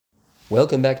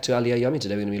Welcome back to Aliyah Yami.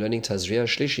 Today we're going to be learning Tazria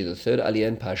Shlishi, the third Aliyah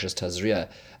in Parshas Tazria.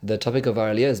 The topic of our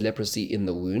Aliyah is leprosy in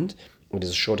the wound. It is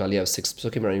a short Aliyah of 6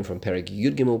 psukim running from Perek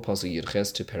Yud Gimel Pasuk Yud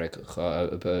Ches to Perek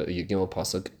Yud Gimel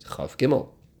Pasuk Chav Gimel.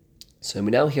 So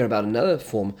we now hear about another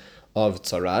form of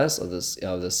tzaras, of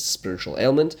this spiritual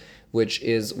ailment, which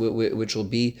will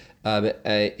be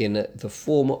in the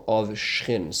form of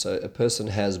shchin. So a person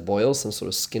has boils, some sort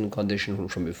of skin condition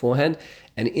from beforehand,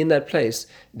 and in that place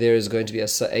there is going to be a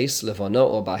sa'es levana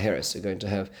or baheres. You're going to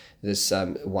have this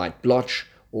white blotch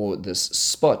or this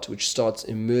spot which starts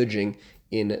emerging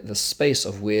in the space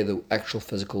of where the actual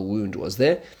physical wound was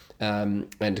there. And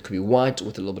it could be white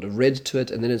with a little bit of red to it,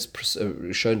 and then it's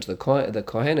shown to the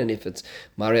kohen. And if it's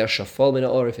maria shafal min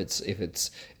or if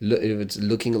it's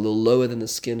looking a little lower than the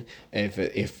skin,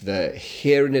 if the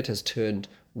hair in it has turned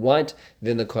white,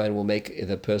 then the kohen will make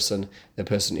the person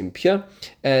impure.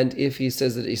 And if he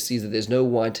says that he sees that there's no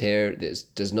white hair,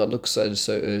 does not look such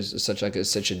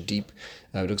a deep,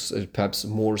 looks perhaps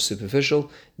more superficial,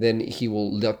 then he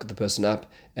will lock the person up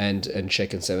and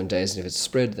check in 7 days. And if it's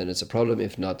spread, then it's a problem.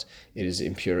 If not, it is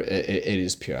impure. It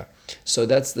is pure. So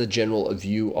that's the general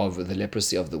view of the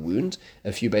leprosy of the wound.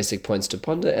 A few basic points to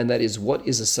ponder, and that is, what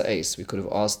is a sa'es? We could have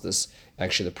asked this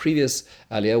actually the previous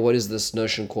aliyah. What is this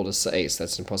notion called a sa'es?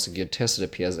 That's in Pasuk Yud Tes. It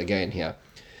appears again here.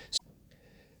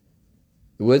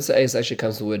 The word sa'es actually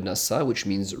comes from the word nasa, which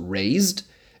means raised.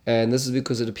 And this is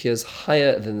because it appears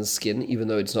higher than the skin, even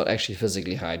though it's not actually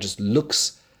physically high. It just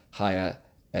looks higher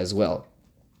as well.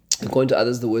 According to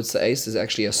others, the word sa'es is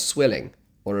actually a swelling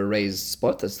or a raised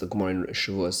spot. That's the Gemara in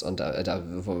Shavuos on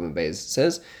Daf Beis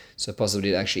says. So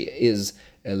possibly it actually is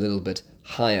a little bit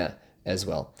higher as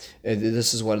well.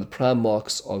 This is one of the prime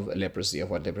marks of leprosy,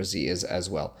 of what leprosy is as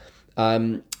well.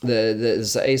 The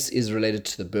sa'es is related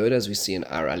to the burn, as we see in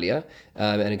our aliyah,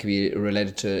 and it can be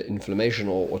related to inflammation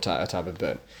or a type of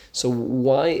burn. So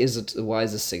why is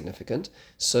this significant?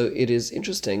 So it is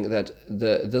interesting that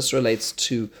this relates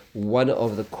to one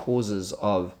of the causes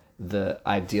of the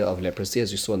idea of leprosy,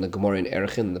 as we saw in the Gemara in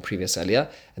Erechin in the previous aliyah,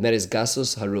 and that is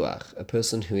gasus haruach, a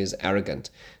person who is arrogant.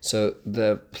 So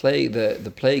the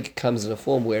plague comes in a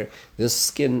form where this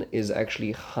skin is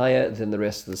actually higher than the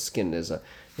rest of the skin. There's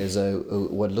a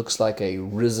what looks like a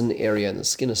risen area in the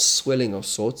skin, a swelling of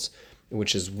sorts,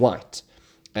 which is white.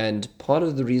 And part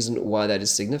of the reason why that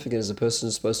is significant is a person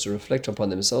is supposed to reflect upon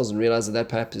themselves and realize that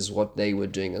perhaps is what they were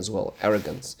doing as well,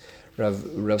 arrogance. Rav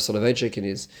Soloveitchik in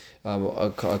his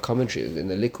a commentary in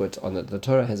the Liquid on the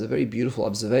Torah has a very beautiful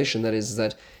observation, that is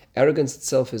that arrogance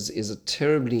itself is a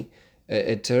terribly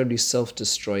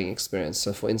self-destroying experience.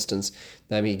 So, for instance,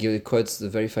 he quotes the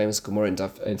very famous Gemara in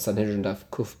Sanhedrin Daf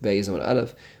Kuf Beis Amud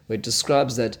Aleph, where it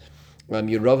describes that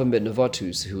Yeravam ben Nevat,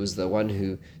 who was the one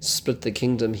who split the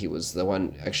kingdom, he was the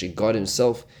one, actually God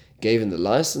himself gave him the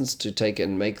license to take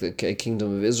and make the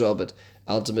kingdom of Israel, but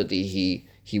ultimately he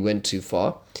went too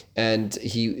far, and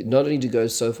he not only did go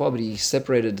so far, but he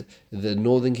separated the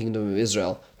northern kingdom of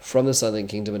Israel from the southern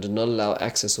kingdom and did not allow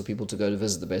access for people to go to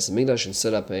visit the Beis Hamikdash, and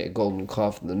set up a golden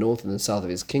calf in the north and the south of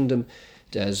his kingdom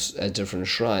as different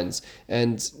shrines.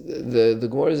 And the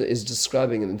Gemara is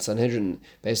describing in Sanhedrin,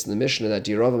 based on the Mishnah, that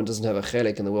Yeravam doesn't have a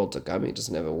chelek in the world to come. He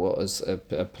doesn't have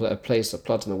a place, a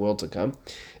plot in the world to come.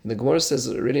 And the Gemara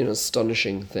says really an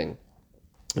astonishing thing.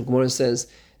 The Gemara says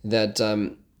that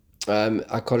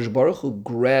HaKadosh Baruch Hu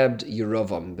grabbed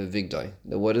Yeravam bevigdai.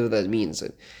 Whatever that means.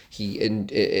 He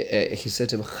said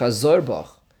to him, Chazor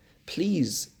bach,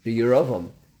 please,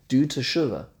 Yeravam, do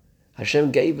teshuvah.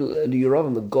 Hashem gave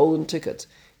Yeravam the golden ticket.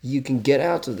 You can get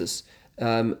out of this.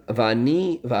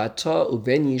 Va'ani va'ata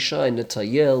uben yishai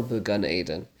netayel b'gan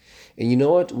Eden. And you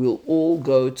know what? We'll all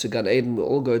go to Gan Eden. We'll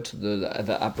all go to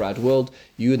the upright world.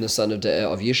 You and the son of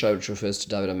Yishai, which refers to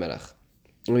David HaMelech.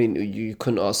 I mean, you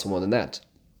couldn't ask for more than that.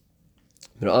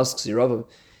 But it asks Yeravam,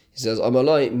 he says,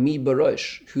 Amalai mi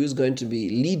barosh, who's going to be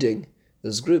leading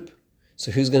this group?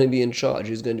 So who's going to be in charge?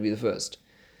 Who's going to be the first?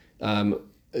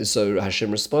 So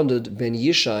Hashem responded, Ben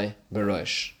Yishai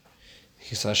barosh.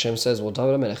 So Hashem says, well,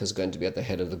 David HaMelech is going to be at the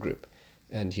head of the group.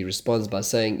 And he responds by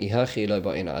saying, Ihachi lo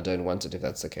ba'ina, I don't want it if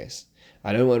that's the case.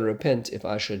 I don't want to repent if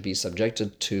I should be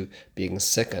subjected to being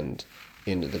second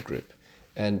in the group.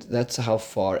 And that's how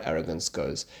far arrogance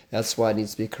goes. That's why it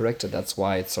needs to be corrected. That's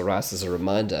why tzaras is a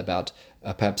reminder about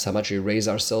perhaps how much we raise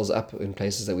ourselves up in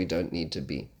places that we don't need to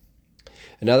be.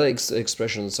 Another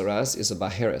expression of tzaras is a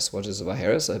baheres. What is a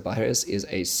baheres? A baheres is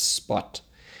a spot.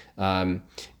 This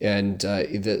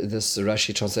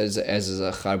Rashi translates it as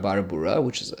a charbar bura,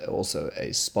 which is also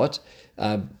a spot.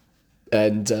 The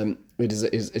Ibn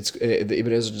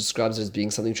Ezra describes it as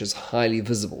being something which is highly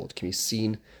visible. It can be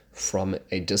seen from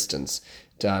a distance.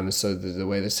 So the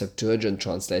way the Septuagint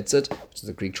translates it, which is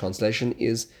the Greek translation,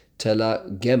 is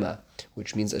telagema,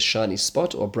 which means a shiny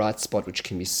spot or bright spot which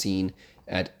can be seen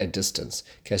at a distance.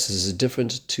 Okay, so this is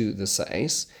different to the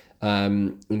sa'es.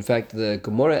 In fact, the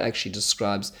Gemara actually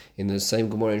describes in the same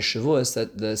Gemara in Shavuos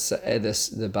that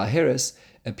the baheres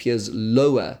appears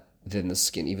lower than the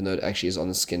skin, even though it actually is on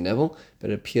the skin level, but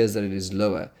it appears that it is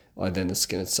lower than the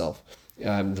skin itself.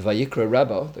 The Vayikra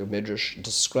Rabbah, the Midrash,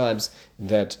 describes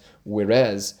that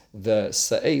whereas the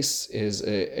sa'es is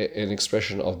an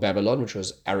expression of Babylon, which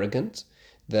was arrogant,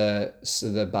 the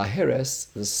baheres,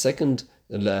 the second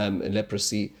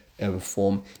leprosy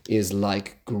form, is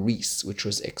like Greece, which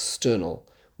was external,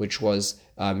 which was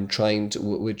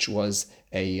which was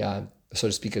a so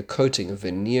to speak, a coating, a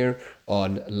veneer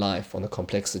on life, on the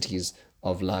complexities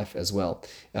of life as well.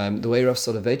 The way Rav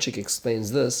Soloveitchik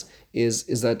explains this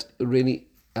is that really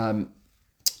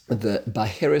the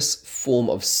baheres form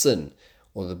of sin,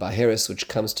 or the baheres which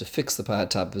comes to fix the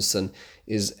type of sin,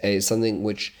 is something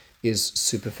which is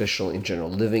superficial in general,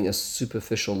 living a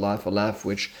superficial life, a life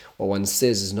which what one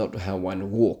says is not how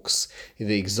one walks.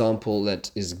 The example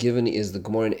that is given is the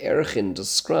Gemara in Erechin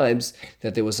describes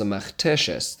that there was a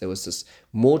machteshes, there was this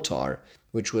mortar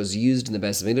which was used in the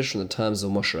Beis Hamikdash from the times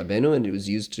of Moshe Rabbeinu, and it was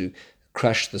used to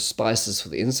crush the spices for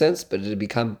the incense, but it had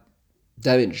become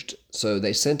damaged. So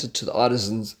they sent it to the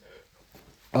artisans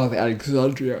of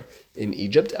Alexandria in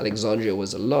Egypt. Alexandria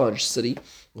was a large city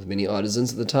with many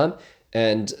artisans at the time,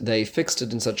 and they fixed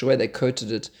it in such a way, they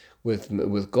coated it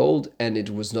with gold, and it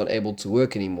was not able to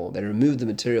work anymore. They removed the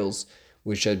materials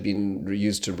which had been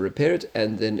used to repair it,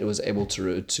 and then it was able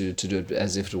to do it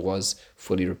as if it was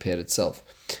fully repaired itself.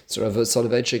 So Rav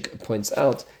Soloveitchik points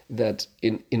out that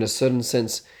in a certain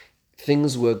sense,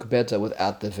 things work better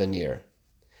without the veneer.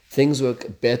 Things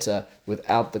work better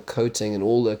without the coating and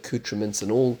all the accoutrements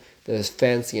and all those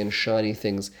fancy and shiny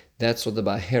things. That's what the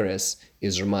baheres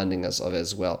is reminding us of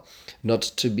as well. Not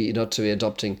to be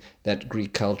adopting that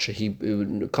Greek culture. He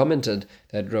commented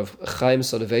that Rav Chaim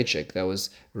Soloveitchik, that was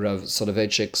Rav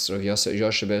Soloveitchik's, Rav Yoshe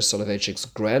Soloveitchik's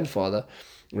grandfather,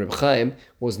 Reb Chaim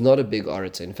was not a big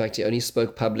orator. In fact, he only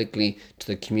spoke publicly to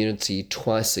the community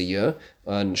twice a year,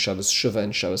 on Shabbos Shuvah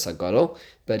and Shabbos HaGadol,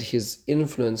 but his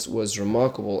influence was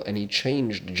remarkable, and he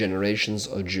changed generations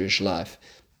of Jewish life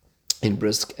in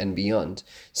Brisk and beyond.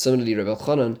 Similarly, Reb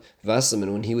Elchanan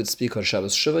Wasserman, when he would speak on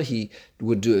Shabbos Shuvah, he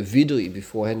would do a vidui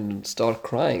beforehand and start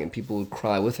crying, and people would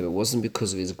cry with him. It wasn't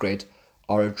because of his great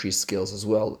oratory skills as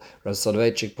well. Rav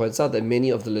Soloveitchik points out that many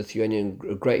of the Lithuanian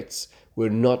greats were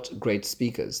not great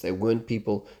speakers. They weren't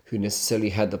people who necessarily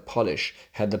had the polish,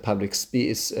 had the public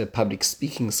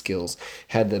speaking skills,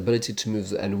 had the ability to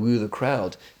move and woo the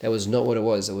crowd. That was not what it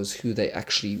was. It was who they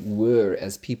actually were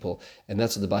as people. And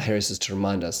that's what the baheres is to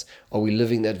remind us. Are we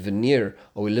living that veneer?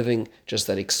 Are we living just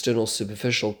that external,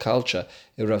 superficial culture?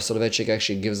 Rav Soloveitchik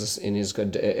actually gives us in his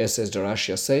essays, Darash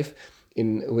Yosef,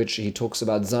 in which he talks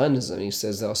about Zionism. He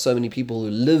says there are so many people who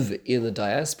live in the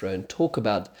diaspora and talk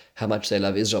about how much they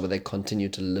love Israel, but they continue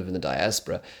to live in the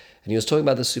diaspora. And he was talking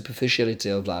about the superficiality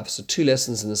of life. So two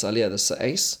lessons in this aliyah: the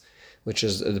sa'es, which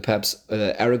is perhaps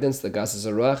arrogance, the gasas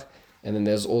haruach, and then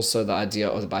there's also the idea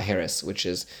of the baheres, which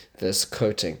is this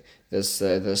coating, this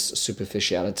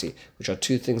superficiality, which are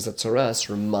two things that Torah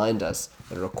remind us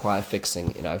that require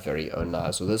fixing in our very own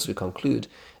lives. With this, we conclude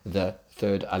the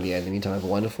third aliyah. In the meantime, have a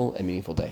wonderful and meaningful day.